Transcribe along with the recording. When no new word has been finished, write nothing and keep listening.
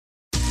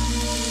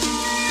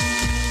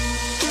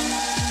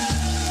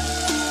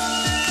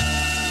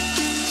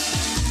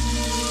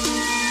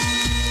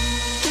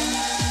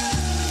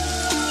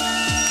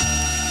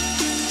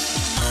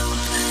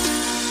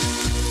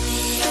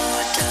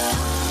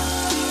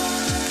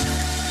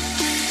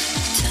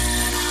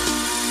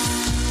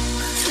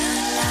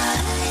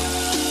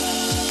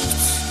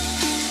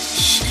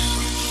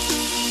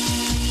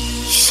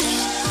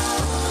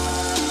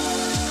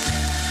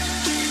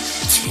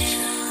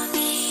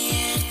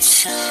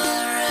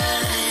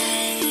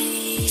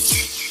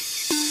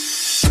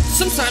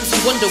Sometimes you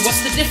wonder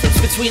what's the difference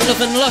between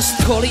love and lust.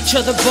 Call each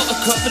other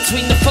buttercup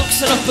between the fucks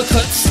and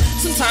uppercuts.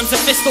 Sometimes a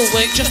fist will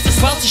work just as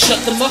well to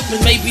shut them up,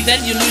 and maybe then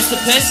you lose the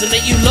person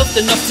that you loved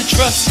enough to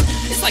trust.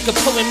 It's like a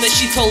poem that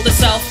she told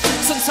herself.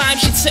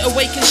 Sometimes she'd sit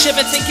awake and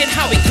shiver, thinking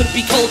how it could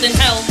be cold in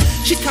hell.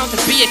 She'd count the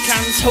beer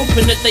cans,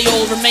 hoping that they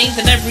all remained,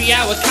 and every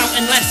hour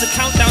counting less, a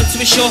countdown to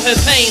assure her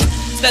pain.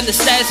 Then the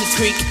stairs would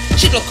creak,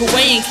 she'd look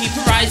away and keep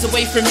her eyes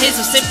away from his,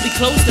 or simply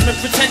close them and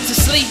pretend to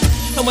sleep.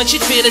 And when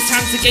she'd feel his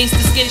hands against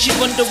the skin, she'd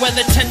wonder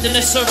whether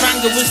tenderness or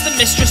anger was the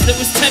mistress that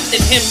was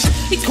tempting him.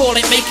 He'd call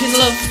it making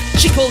love,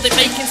 she called it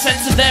making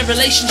sense of their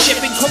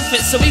relationship in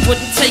comfort, so he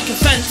wouldn't take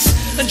offence.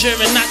 And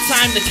during that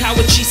time, the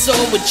coward she saw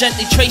would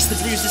gently trace the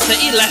bruises that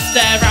he left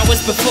there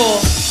hours before.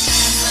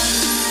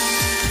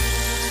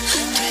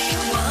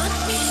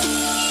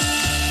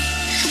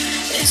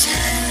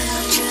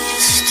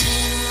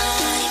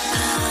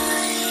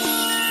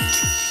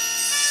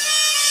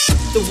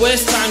 The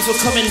worst times were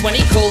coming when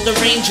he called her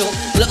angel.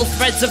 Little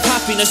threads of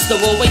happiness,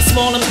 though always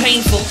small and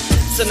painful.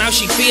 So now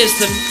she fears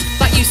them.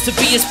 That used to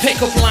be his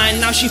pick-up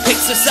line. Now she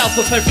picks herself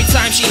up every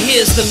time she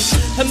hears them.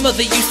 Her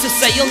mother used to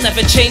say, you'll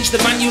never change the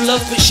man you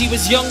love. But she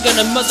was young and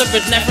her mother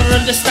would never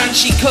understand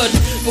she could.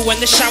 But when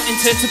the shouting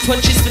turned to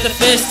punches for the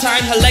first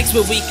time, her legs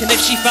were weak, and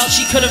if she felt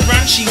she could have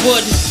ran, she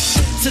would.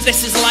 So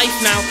this is life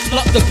now,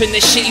 locked up in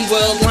this shitty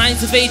world.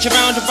 Lines of age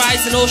around her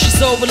eyes, and all she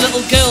saw were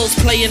little girls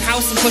playing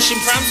house and pushing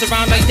prams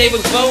around like they were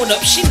grown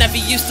up. She never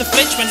used to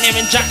flinch when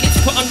hearing jackets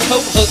put on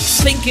coat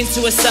hooks, thinking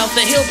to herself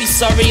that he'll be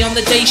sorry on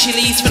the day she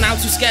leaves, for now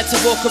too scared to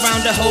walk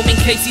around her home in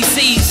case he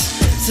sees.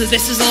 So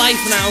this is life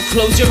now,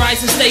 close your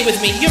eyes and stay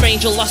with me. Your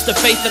angel lost her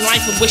faith in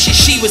life and wishes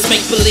she was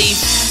make-believe.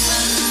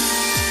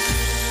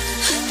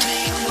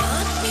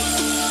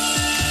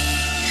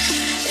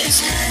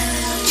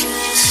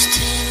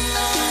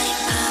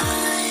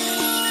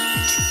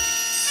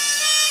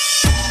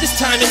 This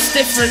time it's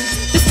different,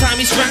 this time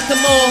he's drank them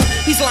all.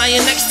 He's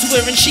lying next to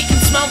her and she can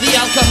smell the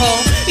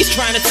alcohol. He's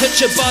trying to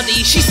touch her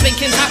body, she's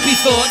thinking happy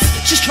thoughts.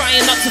 She's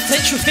trying not to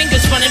flinch with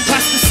fingers running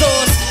past the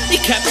sores.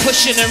 He kept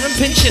pushing her and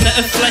pinching at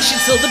her flesh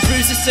until the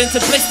bruises turned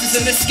to blisters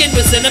and the skin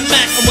was in a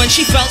mess. And when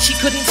she felt she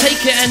couldn't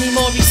take it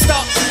anymore, he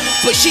stopped.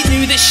 But she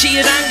knew that she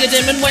had angered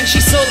him, and when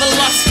she saw the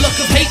lost look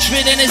of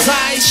hatred in his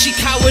eyes, she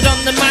cowered on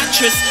the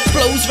mattress,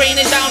 blows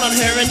raining down on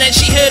her, and then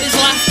she heard his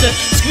laughter,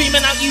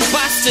 screaming out, you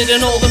bastard,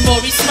 and all the more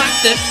he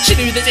smacked her. She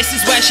knew that this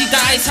is where she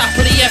dies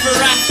happily ever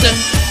after.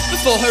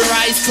 Before her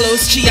eyes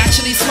closed, she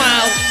actually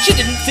smiled. She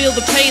didn't feel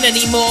the pain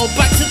anymore.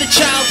 Back to the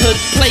childhood,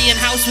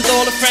 playing house with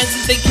all her friends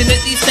and thinking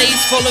that these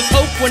days full of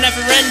hope were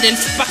never ending.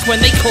 Back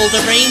when they called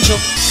her angel.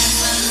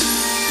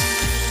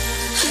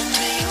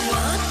 Do you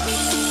want me?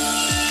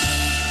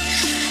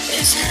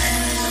 Is